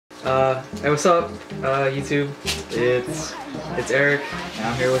Hey, what's up, YouTube? It's Eric, and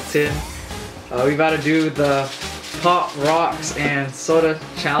I'm here with Tin. We about to do the Pop Rocks and Soda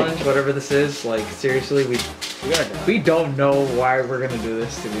challenge, whatever this is. Like, seriously, we don't know why we're gonna do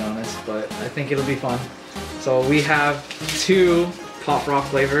this, to be honest, but I think it'll be fun. So we have 2 Pop Rock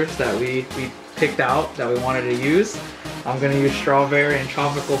flavors that we picked out that we wanted to use. I'm gonna use strawberry and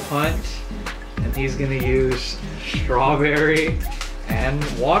tropical punch, and he's gonna use strawberry and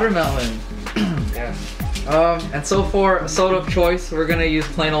watermelon. Yeah. And so for soda of choice, we're gonna use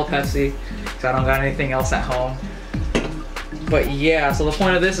plain old Pepsi because I don't got anything else at home. But yeah, so the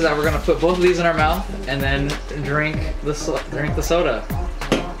point of this is that we're gonna put both of these in our mouth and then drink the soda.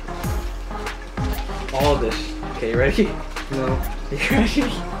 All of this. Okay, you ready? No. You ready?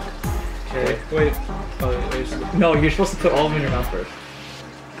 Okay. Wait. Oh, wait. No, you're supposed to put all of them in your mouth first.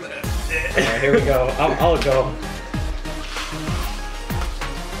 Alright, here we go. I'll go.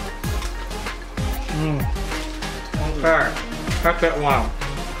 Okay. Second one.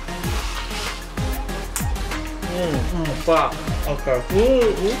 Fuck. Okay.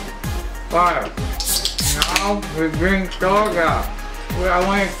 Fire. Now we drink soda. I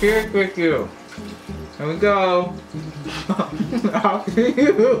want to kick with you. Here we go. After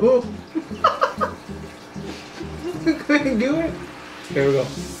you. Can you do it? Here we go.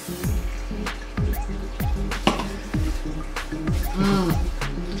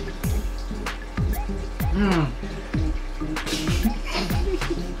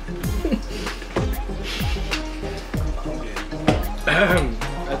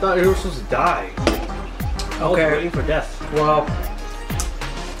 I thought you were supposed to die. I was waiting for death. Well,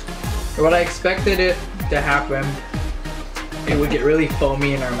 what I expected it to happen, it would get really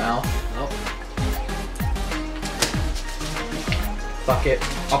foamy in our mouth. Nope. Fuck it.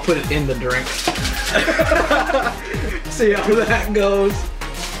 I'll put it in the drink. See how that goes.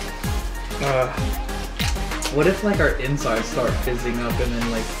 What if like our insides start fizzing up and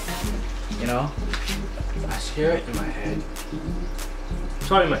then like, you know? I hear it in my head. It's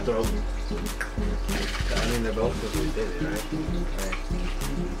probably in my throat. I mean, they're both supposed to be fizzy, right?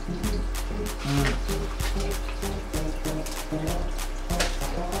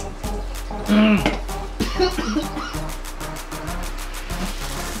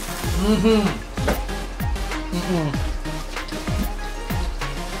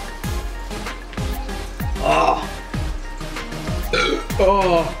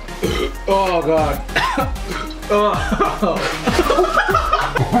 Oh god. Oh.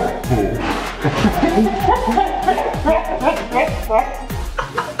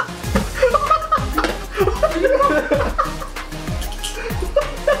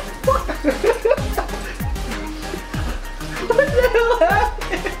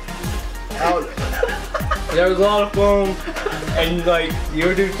 There was a lot of foam, and like you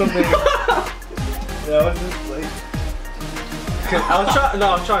were doing something. That was just like. I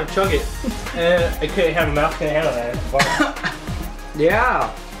was trying to chug it, and I couldn't have a mouth, couldn't handle that. Yeah.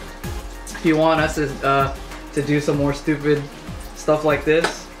 If you want us to do some more stupid stuff like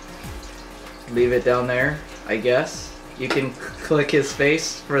this, leave it down there, I guess. You can click his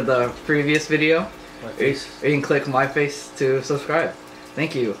face for the previous video. My face. Or you can click my face to subscribe.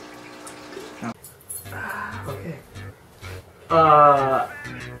 Thank you. Okay.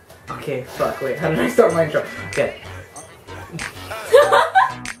 Okay, fuck, wait, how did I start my intro? Okay.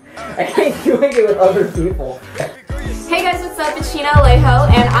 I can't doing it with other people. Hey guys, what's up? It's Sheena Alejo,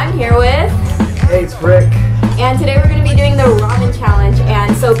 and I'm here with... Hey, it's Rick. And today we're going to be doing the ramen challenge,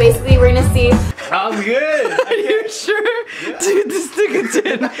 and so basically we're going to see... I'm good! Are you sure? Yeah. Dude, this nigga's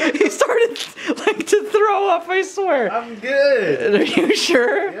in. He started, like, to throw up, I swear. I'm good! Are you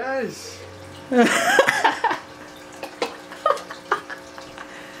sure? Yes!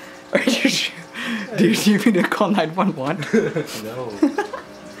 Are you sure? Do you need me to call 911? No.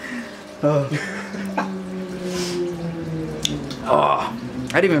 Oh,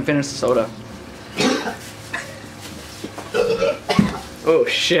 I didn't even finish the soda. Oh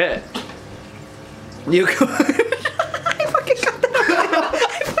shit. You could. I fucking got that out. I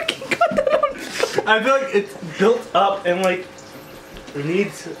fucking got that out. I feel like it's built up and like it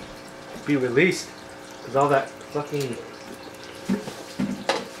needs to be released because all that fucking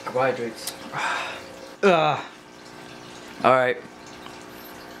carbohydrates. Alright.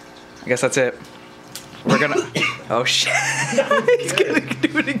 I guess that's it. We're gonna. Oh shit. He's gonna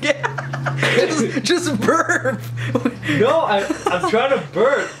do it again. Just burp. No, I'm trying to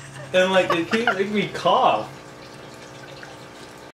burp and like it keeps making me cough.